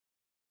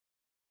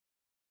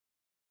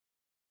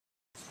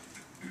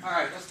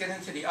Alright, let's get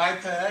into the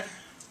iPad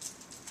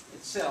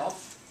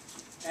itself.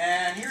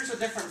 And here's the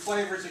different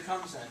flavors it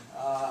comes in.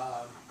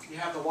 You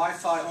have the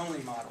Wi-Fi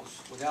only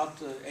models without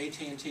the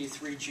AT&T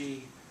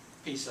 3G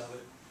piece of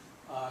it.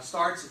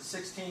 Starts at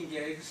 16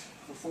 gigs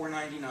for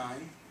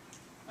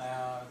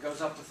 $4.99.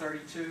 Goes up to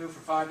 32 for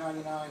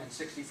 $5.99 and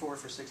 64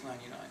 for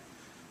 $6.99.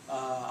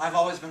 I've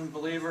always been a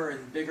believer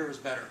in bigger is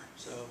better.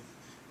 So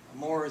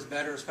more is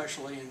better,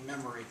 especially in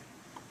memory.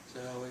 So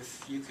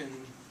if you can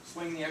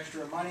swing the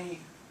extra money,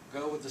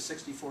 go with the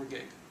 64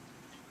 gig.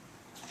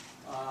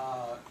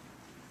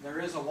 There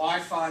is a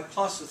Wi-Fi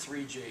plus a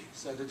 3G.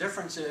 So the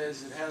difference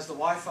is it has the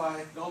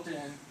Wi-Fi built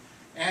in,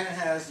 and it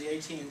has the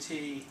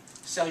AT&T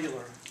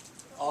cellular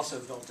also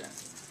built in.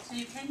 So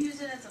you can use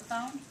it as a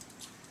phone?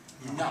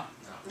 No.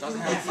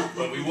 Doesn't have.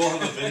 But we will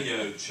have a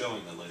video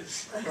showing that later.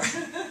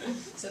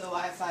 So the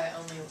Wi-Fi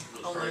only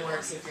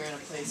works if you're in a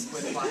place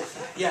with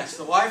Wi-Fi? Yes,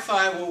 the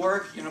Wi-Fi will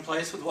work in a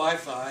place with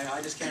Wi-Fi.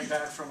 I just came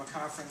back from a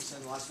conference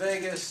in Las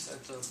Vegas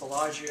at the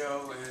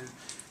Bellagio, and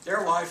their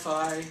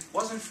Wi-Fi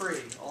wasn't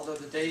free, although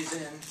the Days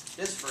Inn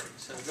is free,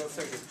 so go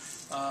figure.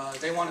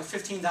 They wanted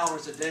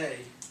 $15 a day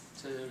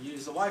to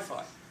use the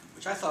Wi-Fi,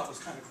 which I thought was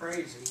kind of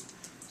crazy.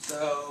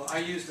 So I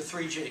used the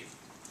 3G.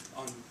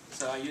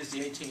 So I used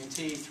the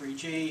AT&T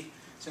 3G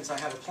since I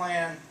had a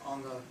plan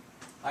on the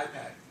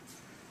iPad.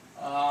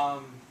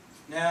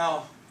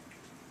 Now,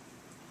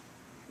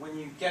 when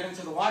you get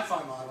into the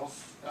Wi-Fi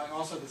models, and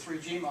also the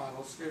 3G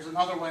models, there's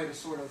another way to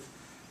sort of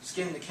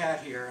skin the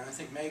cat here, and I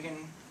think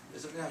Megan,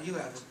 no, you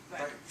have it,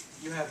 right?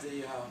 You have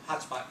the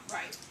hotspot.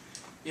 Right.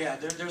 Yeah,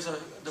 there's a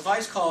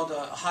device called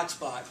a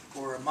hotspot,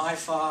 or a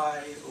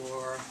MiFi,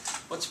 or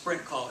what's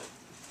Sprint call it?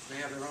 They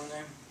have their own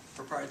name,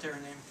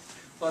 proprietary name.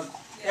 But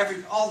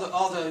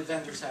all the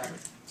vendors have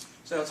it.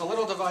 So it's a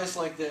little device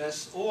like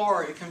this,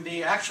 or it can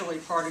be actually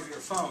part of your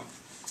phone.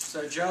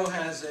 So Joe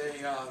has a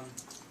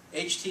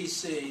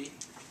HTC,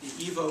 the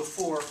Evo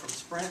 4 from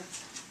Sprint,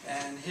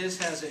 and his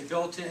has a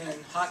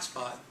built-in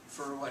hotspot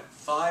for, what,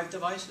 5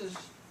 devices?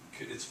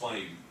 It's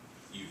funny,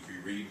 if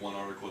you read one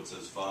article it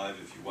says 5,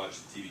 if you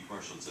watch the TV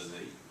commercial it says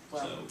 8.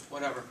 Well, so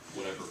whatever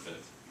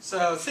fits.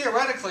 So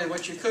theoretically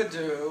what you could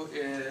do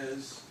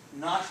is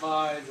not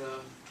buy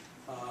the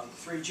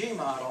 3G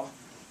model,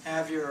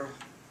 have your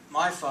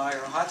MiFi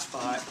or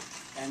hotspot,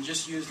 and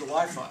just use the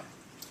Wi-Fi,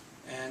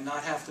 and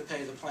not have to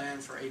pay the plan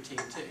for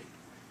AT&T.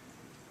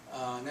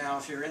 Now,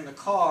 if you're in the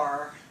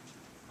car,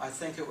 I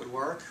think it would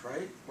work,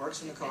 right?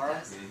 Works in the car. It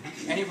does.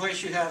 Mm-hmm. Any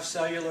place you have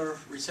cellular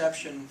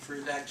reception for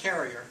that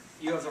carrier,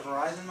 you have the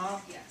Verizon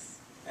model, Yes.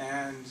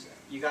 and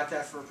you got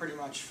that for pretty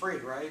much free,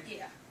 right?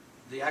 Yeah.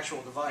 The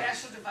actual device. The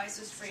actual device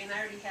was free, and I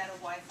already had a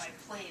Wi-Fi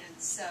plan,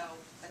 so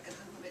like an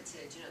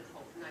unlimited, you know, the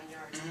whole 9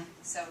 yards. Mm-hmm.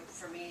 So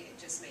for me, it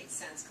just made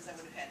sense because I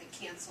would have had to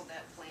cancel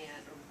that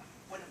plan, or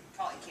would have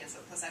probably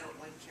canceled because I don't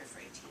really care for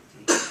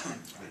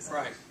AT&T.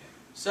 Right.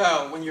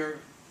 So when you're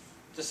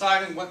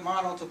deciding what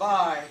model to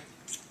buy,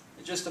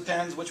 it just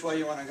depends which way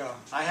you want to go.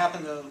 I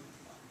happen to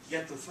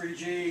get the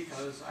 3G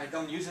because I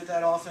don't use it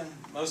that often.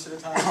 Most of the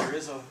time there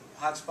is a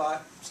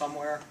hotspot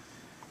somewhere,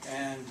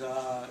 and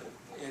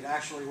it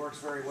actually works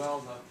very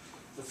well.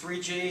 The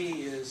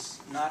 3G is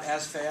not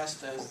as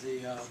fast as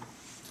the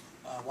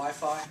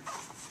Wi-Fi.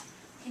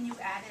 Can you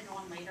add it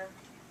on later?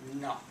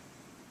 No.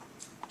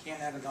 Can't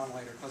add it on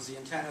later because the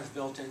antenna is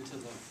built into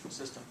the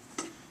system.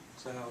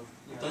 So,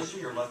 you know, Doesn't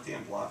your left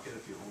hand block it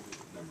if you hold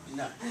it?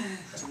 no,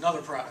 it's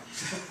another product.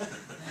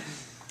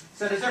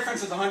 So the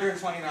difference is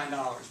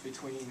 $129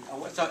 between,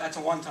 that's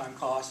a one-time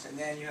cost, and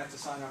then you have to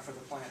sign up for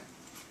the plan.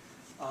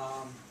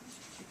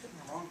 Keep hitting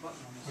the wrong button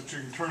on this. But you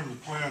can turn the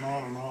plan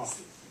on and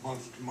off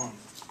month to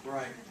month.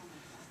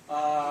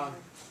 Right.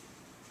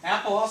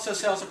 Apple also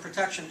sells a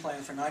protection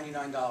plan for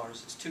 $99.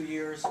 It's 2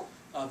 years.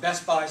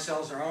 Best Buy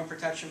sells their own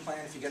protection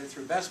plan if you get it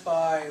through Best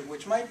Buy,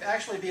 which might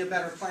actually be a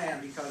better plan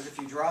because if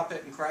you drop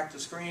it and crack the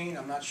screen,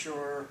 I'm not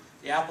sure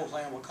the Apple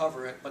plan will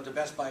cover it, but the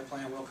Best Buy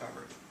plan will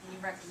cover it. You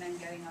recommend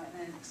getting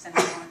an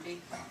extended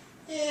warranty?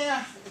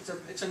 Yeah,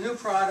 it's a new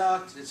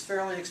product. It's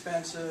fairly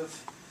expensive.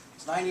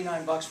 It's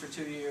 $99 for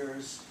 2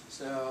 years,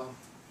 so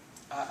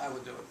I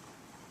would do it.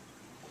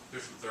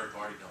 There's some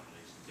third-party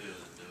companies too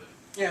that do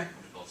it. Yeah.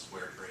 It's called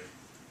Square Trade.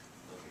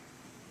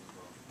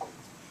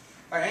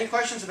 All right, any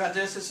questions about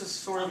this? This is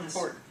sort of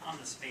important. On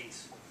the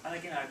space, on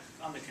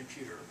the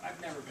computer, I've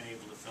never been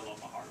able to fill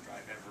up a hard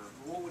drive ever.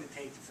 What would it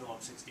take to fill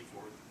up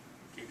 64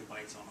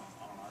 gigabytes on an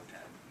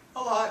iPad? A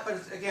lot,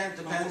 but again, it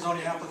depends on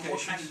the What kind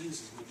applications. of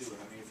uses would do it?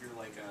 I mean, if you're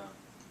like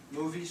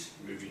Movies?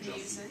 Movie Use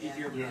jumping. it? if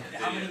you're, Yeah.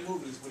 how many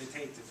movies would it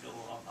take to fill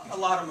up? A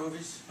lot of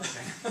movies.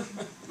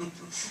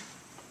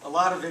 A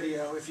lot of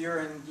video. If you're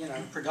in,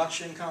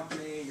 production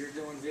company, you're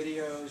doing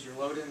videos, you're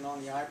loading it on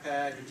the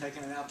iPad, you're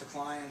taking it out to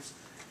clients,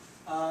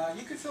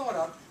 you could fill it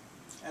up.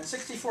 And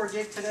 64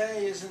 gig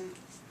today isn't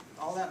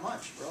all that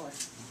much, really.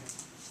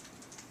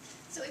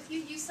 So if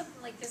you use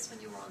something like this when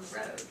you were on the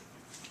road,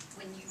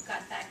 when you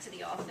got back to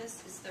the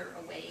office, is there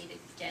a way to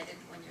get it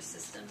on your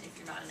system if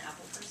you're not an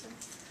Apple person?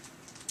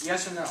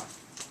 Yes and no.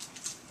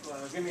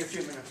 Give me a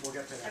few minutes, we'll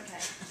get to that.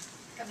 Okay.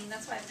 I mean,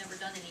 that's why I've never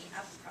done any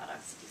Apple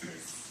products,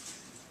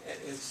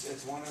 because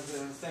It's one of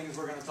the things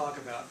we're gonna talk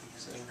about.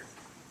 So,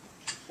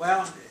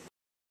 well,